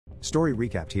Story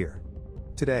recapped here.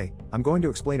 Today, I'm going to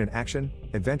explain an action,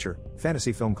 adventure,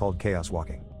 fantasy film called Chaos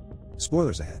Walking.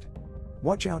 Spoilers ahead.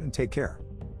 Watch out and take care.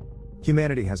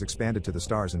 Humanity has expanded to the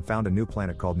stars and found a new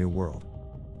planet called New World.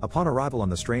 Upon arrival on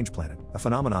the strange planet, a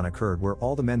phenomenon occurred where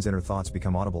all the men's inner thoughts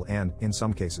become audible and, in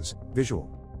some cases, visual.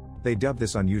 They dubbed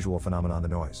this unusual phenomenon the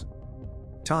noise.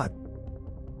 Todd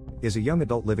is a young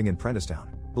adult living in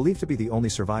Prentisstown, believed to be the only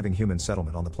surviving human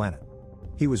settlement on the planet.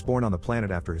 He was born on the planet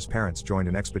after his parents joined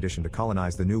an expedition to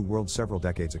colonize the New World several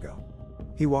decades ago.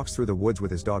 He walks through the woods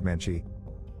with his dog Manchi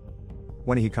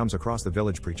when he comes across the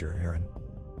village preacher, Aaron.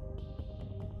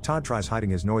 Todd tries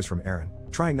hiding his noise from Aaron,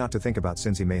 trying not to think about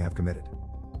sins he may have committed.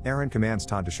 Aaron commands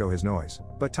Todd to show his noise,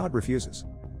 but Todd refuses.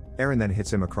 Aaron then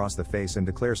hits him across the face and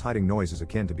declares hiding noise is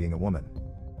akin to being a woman.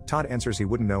 Todd answers he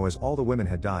wouldn't know as all the women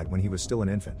had died when he was still an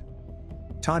infant.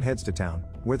 Todd heads to town,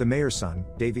 where the mayor's son,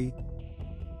 Davy,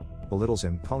 belittles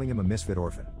him, calling him a misfit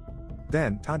orphan.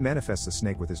 Then, Todd manifests a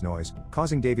snake with his noise,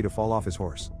 causing Davy to fall off his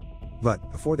horse.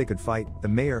 But, before they could fight, the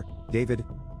mayor, David,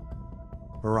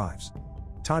 arrives.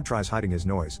 Todd tries hiding his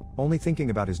noise, only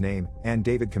thinking about his name, and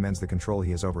David commends the control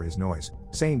he has over his noise,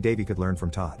 saying Davy could learn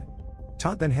from Todd.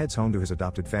 Todd then heads home to his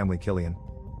adopted family Killian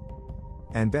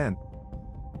and Ben,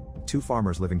 two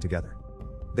farmers living together.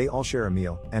 They all share a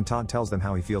meal, and Todd tells them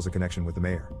how he feels a connection with the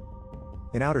mayor.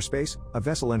 In outer space, a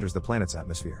vessel enters the planet's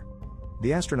atmosphere.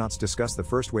 The astronauts discuss the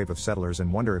first wave of settlers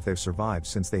and wonder if they've survived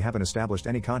since they haven't established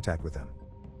any contact with them.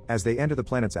 As they enter the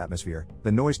planet's atmosphere,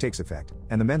 the noise takes effect,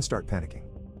 and the men start panicking.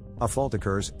 A fault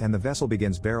occurs, and the vessel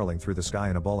begins barreling through the sky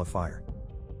in a ball of fire.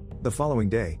 The following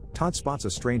day, Todd spots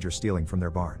a stranger stealing from their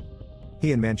barn.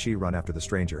 He and Manchi run after the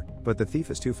stranger, but the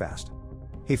thief is too fast.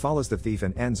 He follows the thief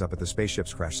and ends up at the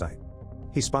spaceship's crash site.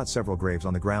 He spots several graves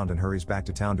on the ground and hurries back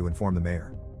to town to inform the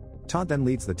mayor. Todd then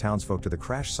leads the townsfolk to the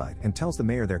crash site and tells the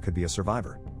mayor there could be a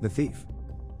survivor, the thief.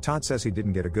 Todd says he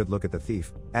didn't get a good look at the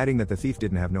thief, adding that the thief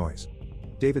didn't have noise.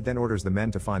 David then orders the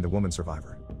men to find the woman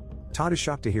survivor. Todd is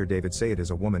shocked to hear David say it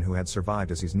is a woman who had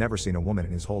survived as he's never seen a woman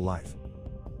in his whole life.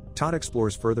 Todd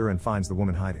explores further and finds the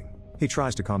woman hiding. He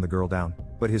tries to calm the girl down,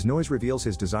 but his noise reveals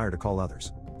his desire to call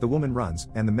others. The woman runs,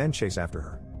 and the men chase after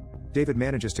her. David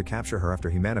manages to capture her after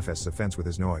he manifests offense with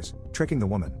his noise, tricking the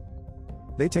woman.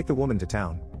 They take the woman to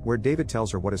town, where David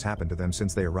tells her what has happened to them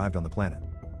since they arrived on the planet.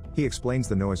 He explains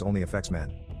the noise only affects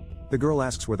men. The girl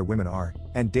asks where the women are,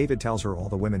 and David tells her all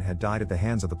the women had died at the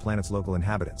hands of the planet's local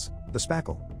inhabitants, the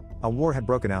Spackle. A war had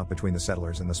broken out between the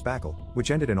settlers and the Spackle,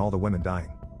 which ended in all the women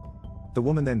dying. The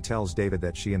woman then tells David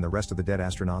that she and the rest of the dead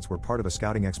astronauts were part of a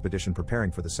scouting expedition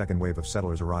preparing for the second wave of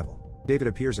settlers' arrival. David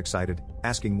appears excited,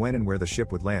 asking when and where the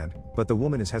ship would land, but the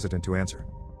woman is hesitant to answer.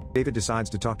 David decides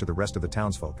to talk to the rest of the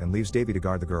townsfolk and leaves Davy to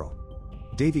guard the girl.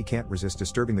 Davy can't resist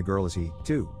disturbing the girl as he,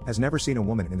 too, has never seen a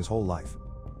woman in his whole life.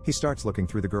 He starts looking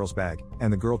through the girl's bag,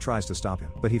 and the girl tries to stop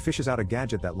him, but he fishes out a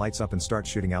gadget that lights up and starts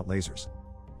shooting out lasers.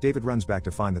 David runs back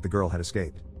to find that the girl had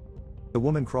escaped. The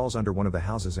woman crawls under one of the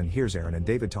houses and hears Aaron and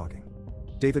David talking.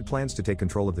 David plans to take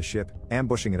control of the ship,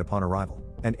 ambushing it upon arrival,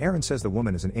 and Aaron says the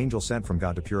woman is an angel sent from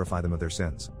God to purify them of their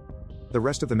sins. The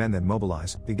rest of the men then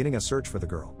mobilize, beginning a search for the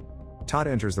girl. Todd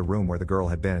enters the room where the girl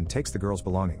had been and takes the girl's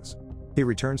belongings. He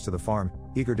returns to the farm,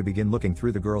 eager to begin looking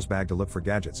through the girl's bag to look for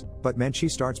gadgets, but Manchi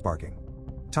starts barking.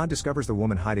 Todd discovers the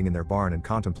woman hiding in their barn and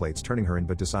contemplates turning her in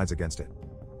but decides against it.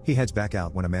 He heads back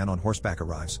out when a man on horseback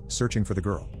arrives, searching for the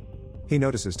girl. He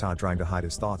notices Todd trying to hide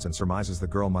his thoughts and surmises the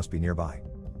girl must be nearby.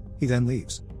 He then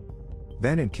leaves.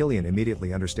 Ben and Killian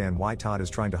immediately understand why Todd is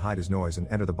trying to hide his noise and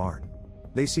enter the barn.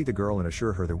 They see the girl and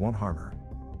assure her they won't harm her.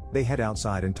 They head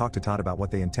outside and talk to Todd about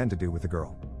what they intend to do with the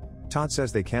girl. Todd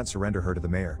says they can't surrender her to the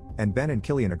mayor, and Ben and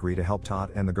Killian agree to help Todd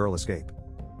and the girl escape.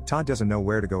 Todd doesn't know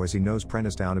where to go as he knows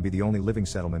Prentisstown to be the only living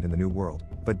settlement in the New World,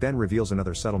 but Ben reveals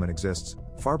another settlement exists,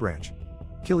 Farbranch.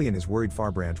 Killian is worried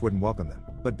Farbranch wouldn't welcome them,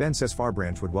 but Ben says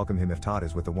Farbranch would welcome him if Todd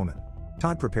is with the woman.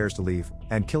 Todd prepares to leave,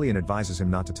 and Killian advises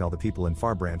him not to tell the people in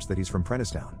Farbranch that he's from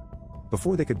Prentisstown.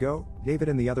 Before they could go, David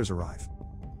and the others arrive.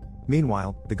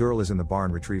 Meanwhile, the girl is in the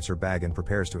barn, retrieves her bag and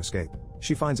prepares to escape.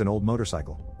 She finds an old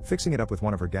motorcycle, fixing it up with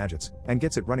one of her gadgets, and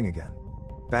gets it running again.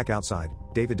 Back outside,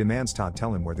 David demands Todd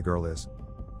tell him where the girl is.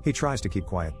 He tries to keep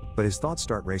quiet, but his thoughts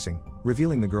start racing,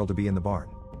 revealing the girl to be in the barn.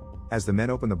 As the men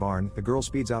open the barn, the girl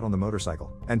speeds out on the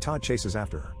motorcycle, and Todd chases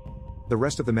after her. The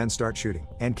rest of the men start shooting,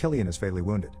 and Killian is fatally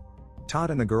wounded. Todd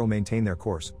and the girl maintain their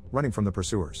course, running from the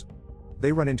pursuers.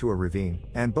 They run into a ravine,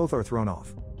 and both are thrown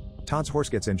off. Todd's horse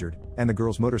gets injured, and the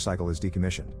girl's motorcycle is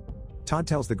decommissioned. Todd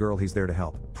tells the girl he's there to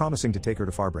help, promising to take her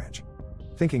to Farbranch.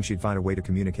 Thinking she'd find a way to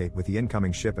communicate with the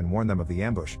incoming ship and warn them of the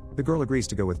ambush, the girl agrees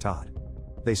to go with Todd.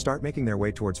 They start making their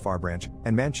way towards Farbranch,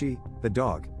 and Manchi, the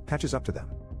dog, catches up to them.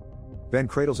 Ben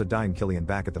cradles a dying Killian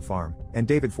back at the farm, and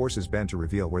David forces Ben to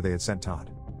reveal where they had sent Todd.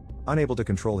 Unable to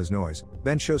control his noise,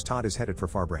 Ben shows Todd is headed for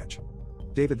Far Branch.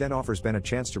 David then offers Ben a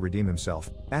chance to redeem himself,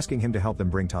 asking him to help them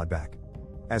bring Todd back.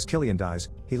 As Killian dies,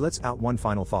 he lets out one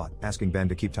final thought, asking Ben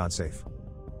to keep Todd safe.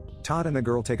 Todd and the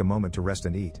girl take a moment to rest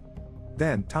and eat.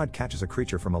 Then, Todd catches a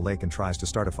creature from a lake and tries to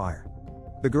start a fire.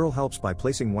 The girl helps by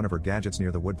placing one of her gadgets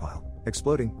near the woodpile,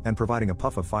 exploding, and providing a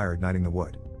puff of fire igniting the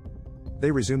wood.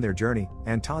 They resume their journey,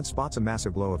 and Todd spots a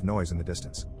massive glow of noise in the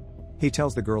distance. He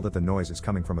tells the girl that the noise is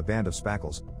coming from a band of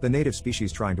spackles, the native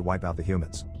species trying to wipe out the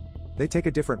humans. They take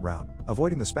a different route,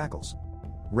 avoiding the spackles.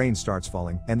 Rain starts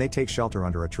falling, and they take shelter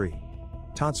under a tree.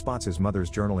 Todd spots his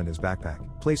mother's journal in his backpack,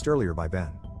 placed earlier by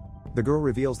Ben. The girl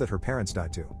reveals that her parents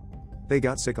died too. They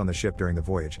got sick on the ship during the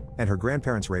voyage, and her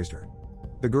grandparents raised her.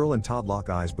 The girl and Todd lock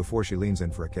eyes before she leans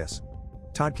in for a kiss.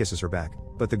 Todd kisses her back,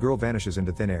 but the girl vanishes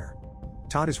into thin air.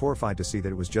 Todd is horrified to see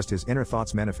that it was just his inner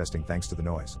thoughts manifesting thanks to the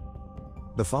noise.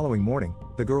 The following morning,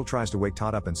 the girl tries to wake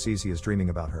Todd up and sees he is dreaming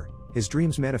about her, his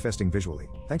dreams manifesting visually,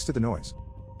 thanks to the noise.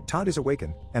 Todd is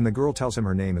awakened, and the girl tells him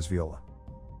her name is Viola.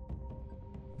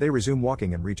 They resume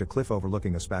walking and reach a cliff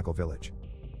overlooking a spackle village.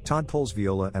 Todd pulls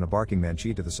Viola and a barking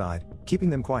Manchi to the side, keeping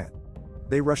them quiet.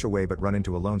 They rush away but run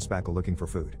into a lone spackle looking for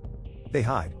food. They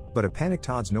hide, but a panicked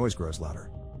Todd's noise grows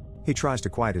louder. He tries to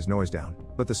quiet his noise down,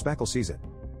 but the spackle sees it.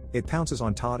 It pounces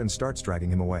on Todd and starts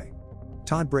dragging him away.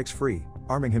 Todd breaks free,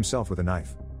 arming himself with a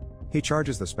knife. He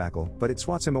charges the spackle, but it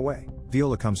swats him away.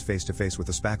 Viola comes face to face with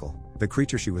the spackle, the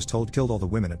creature she was told killed all the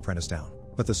women at Prentisstown,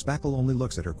 but the spackle only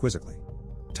looks at her quizzically.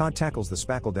 Todd tackles the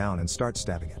spackle down and starts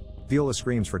stabbing it. Viola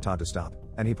screams for Todd to stop,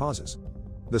 and he pauses.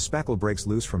 The spackle breaks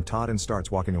loose from Todd and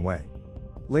starts walking away.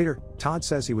 Later, Todd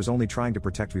says he was only trying to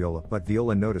protect Viola, but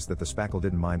Viola noticed that the spackle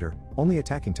didn't mind her, only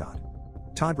attacking Todd.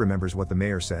 Todd remembers what the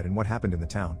mayor said and what happened in the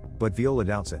town, but Viola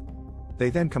doubts it. They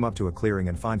then come up to a clearing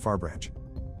and find Far Branch.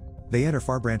 They enter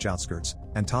Far Branch outskirts,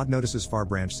 and Todd notices Far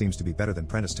Branch seems to be better than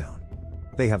Prentisstown.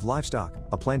 They have livestock,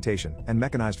 a plantation, and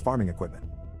mechanized farming equipment.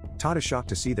 Todd is shocked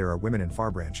to see there are women in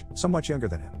Far Branch, some much younger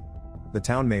than him. The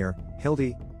town mayor,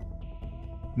 Hildy,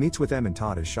 meets with them and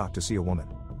Todd is shocked to see a woman.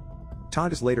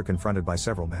 Todd is later confronted by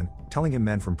several men, telling him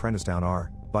men from Prentisstown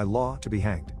are, by law, to be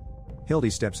hanged. Hildy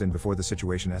steps in before the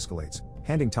situation escalates,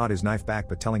 handing Todd his knife back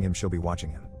but telling him she'll be watching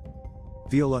him.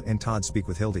 Viola and Todd speak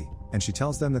with Hildy, and she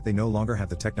tells them that they no longer have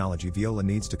the technology Viola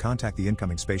needs to contact the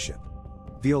incoming spaceship.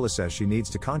 Viola says she needs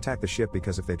to contact the ship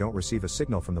because if they don't receive a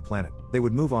signal from the planet, they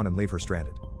would move on and leave her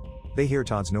stranded. They hear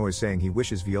Todd's noise saying he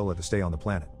wishes Viola to stay on the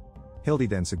planet. Hildy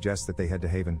then suggests that they head to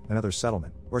Haven, another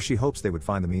settlement, where she hopes they would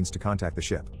find the means to contact the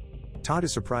ship. Todd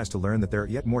is surprised to learn that there are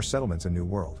yet more settlements in New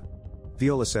World.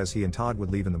 Viola says he and Todd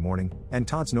would leave in the morning, and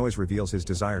Todd's noise reveals his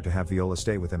desire to have Viola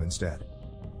stay with him instead.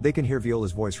 They can hear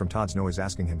Viola's voice from Todd's noise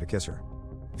asking him to kiss her.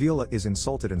 Viola is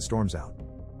insulted and storms out.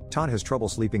 Todd has trouble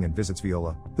sleeping and visits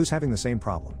Viola, who's having the same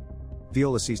problem.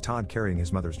 Viola sees Todd carrying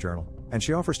his mother's journal, and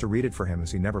she offers to read it for him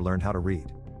as he never learned how to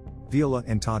read. Viola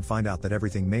and Todd find out that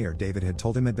everything Mayor David had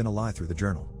told him had been a lie through the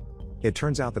journal. It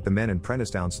turns out that the men in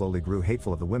Prentisstown slowly grew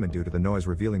hateful of the women due to the noise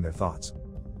revealing their thoughts.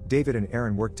 David and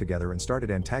Aaron worked together and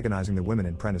started antagonizing the women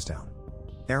in Prentisstown.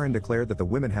 Aaron declared that the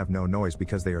women have no noise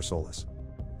because they are soulless.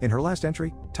 In her last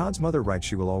entry, Todd's mother writes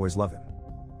she will always love him.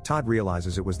 Todd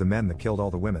realizes it was the men that killed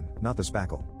all the women, not the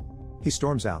spackle. He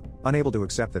storms out, unable to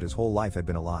accept that his whole life had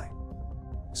been a lie.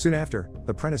 Soon after,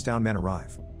 the Prentisstown men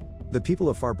arrive. The people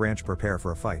of Far Branch prepare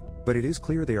for a fight, but it is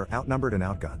clear they are outnumbered and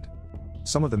outgunned.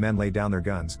 Some of the men lay down their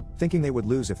guns, thinking they would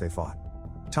lose if they fought.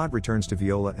 Todd returns to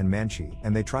Viola and Manchi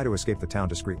and they try to escape the town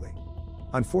discreetly.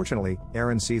 Unfortunately,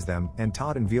 Aaron sees them and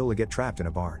Todd and Viola get trapped in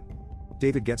a barn.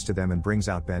 David gets to them and brings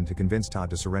out Ben to convince Todd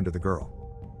to surrender the girl.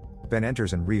 Ben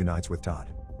enters and reunites with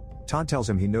Todd. Todd tells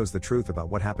him he knows the truth about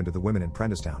what happened to the women in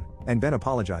Prentisstown, and Ben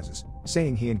apologizes,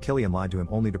 saying he and Killian lied to him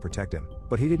only to protect him,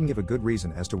 but he didn't give a good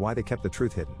reason as to why they kept the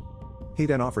truth hidden. He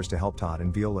then offers to help Todd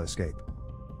and Viola escape.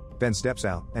 Ben steps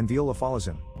out, and Viola follows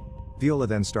him. Viola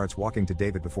then starts walking to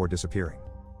David before disappearing.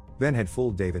 Ben had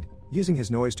fooled David, using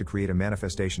his noise to create a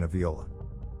manifestation of Viola.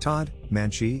 Todd,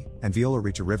 Manchi, and Viola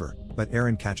reach a river, but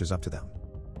Aaron catches up to them.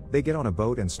 They get on a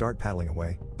boat and start paddling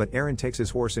away, but Aaron takes his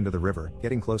horse into the river,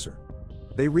 getting closer.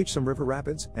 They reach some river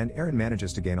rapids, and Aaron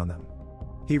manages to gain on them.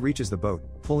 He reaches the boat,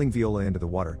 pulling Viola into the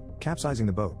water, capsizing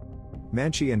the boat.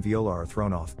 Manchi and Viola are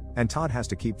thrown off, and Todd has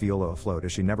to keep Viola afloat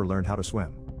as she never learned how to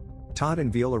swim. Todd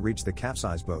and Viola reach the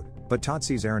capsized boat, but Todd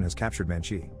sees Aaron has captured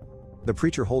Manchi. The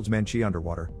preacher holds Manchi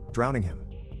underwater, drowning him.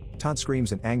 Todd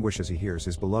screams in anguish as he hears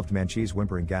his beloved Manchi's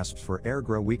whimpering gasps for air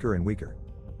grow weaker and weaker.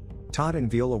 Todd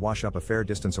and Viola wash up a fair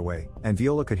distance away, and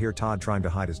Viola could hear Todd trying to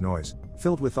hide his noise,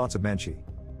 filled with thoughts of Manchi.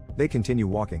 They continue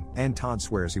walking, and Todd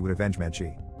swears he would avenge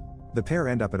Manchi. The pair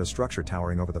end up at a structure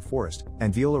towering over the forest,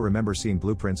 and Viola remembers seeing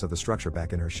blueprints of the structure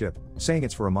back in her ship, saying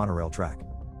it's for a monorail track.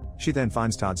 She then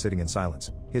finds Todd sitting in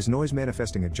silence, his noise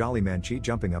manifesting a jolly Manchi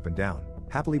jumping up and down,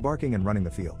 happily barking and running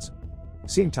the fields.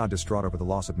 Seeing Todd distraught over the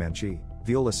loss of Manchi,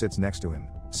 Viola sits next to him,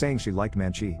 saying she liked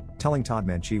Manchi, telling Todd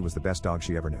Manchi was the best dog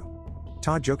she ever knew.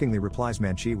 Todd jokingly replies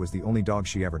Manchi was the only dog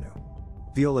she ever knew.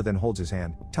 Viola then holds his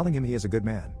hand, telling him he is a good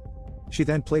man. She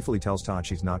then playfully tells Todd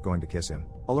she's not going to kiss him,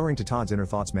 alluring to Todd's inner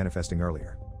thoughts manifesting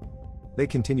earlier. They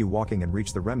continue walking and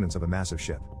reach the remnants of a massive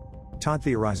ship. Todd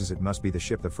theorizes it must be the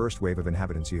ship the first wave of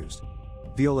inhabitants used.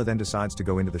 Viola then decides to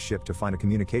go into the ship to find a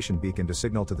communication beacon to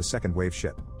signal to the second wave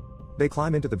ship. They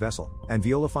climb into the vessel, and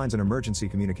Viola finds an emergency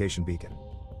communication beacon.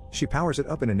 She powers it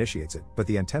up and initiates it, but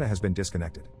the antenna has been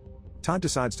disconnected. Todd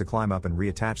decides to climb up and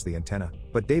reattach the antenna,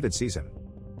 but David sees him.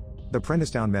 The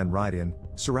Prentice-Down men ride in,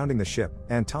 surrounding the ship,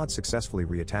 and Todd successfully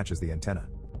reattaches the antenna.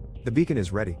 The beacon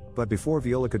is ready, but before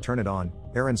Viola could turn it on,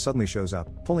 Aaron suddenly shows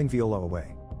up, pulling Viola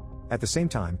away. At the same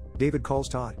time, David calls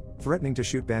Todd, threatening to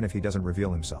shoot Ben if he doesn't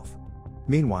reveal himself.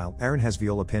 Meanwhile, Aaron has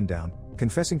Viola pinned down,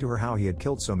 confessing to her how he had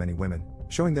killed so many women,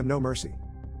 showing them no mercy.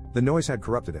 The noise had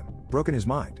corrupted him, broken his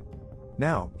mind.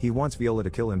 Now, he wants Viola to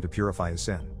kill him to purify his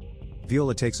sin.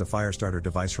 Viola takes a fire starter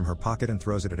device from her pocket and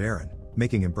throws it at Aaron,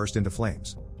 making him burst into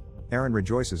flames. Aaron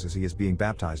rejoices as he is being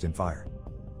baptized in fire.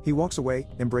 He walks away,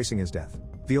 embracing his death.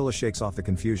 Viola shakes off the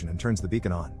confusion and turns the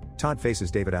beacon on. Todd faces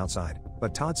David outside,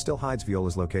 but Todd still hides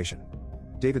Viola's location.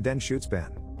 David then shoots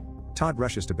Ben. Todd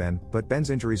rushes to Ben, but Ben's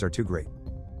injuries are too great.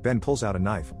 Ben pulls out a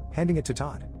knife, handing it to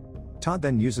Todd. Todd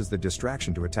then uses the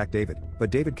distraction to attack David, but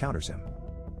David counters him.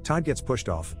 Todd gets pushed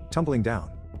off, tumbling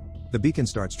down. The beacon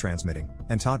starts transmitting,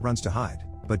 and Todd runs to hide,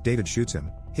 but David shoots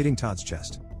him, hitting Todd's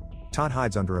chest. Todd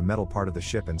hides under a metal part of the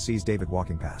ship and sees David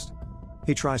walking past.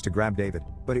 He tries to grab David,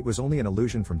 but it was only an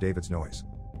illusion from David's noise.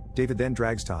 David then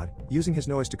drags Todd, using his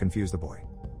noise to confuse the boy.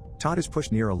 Todd is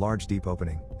pushed near a large deep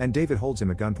opening, and David holds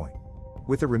him at gunpoint.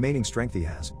 With the remaining strength he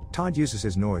has, Todd uses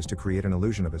his noise to create an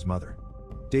illusion of his mother.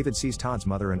 David sees Todd's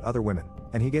mother and other women,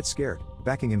 and he gets scared,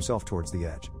 backing himself towards the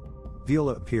edge.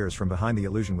 Viola appears from behind the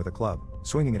illusion with a club,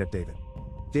 swinging it at David.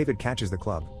 David catches the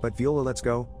club, but Viola lets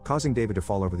go, causing David to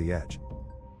fall over the edge.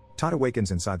 Todd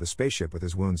awakens inside the spaceship with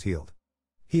his wounds healed.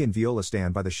 He and Viola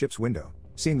stand by the ship's window,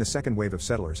 seeing the second wave of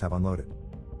settlers have unloaded.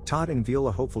 Todd and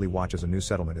Viola hopefully watch as a new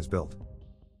settlement is built.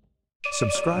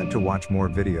 Subscribe to watch more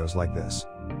videos like this.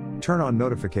 Turn on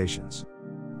notifications.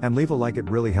 And leave a like, it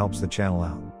really helps the channel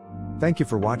out. Thank you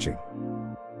for watching.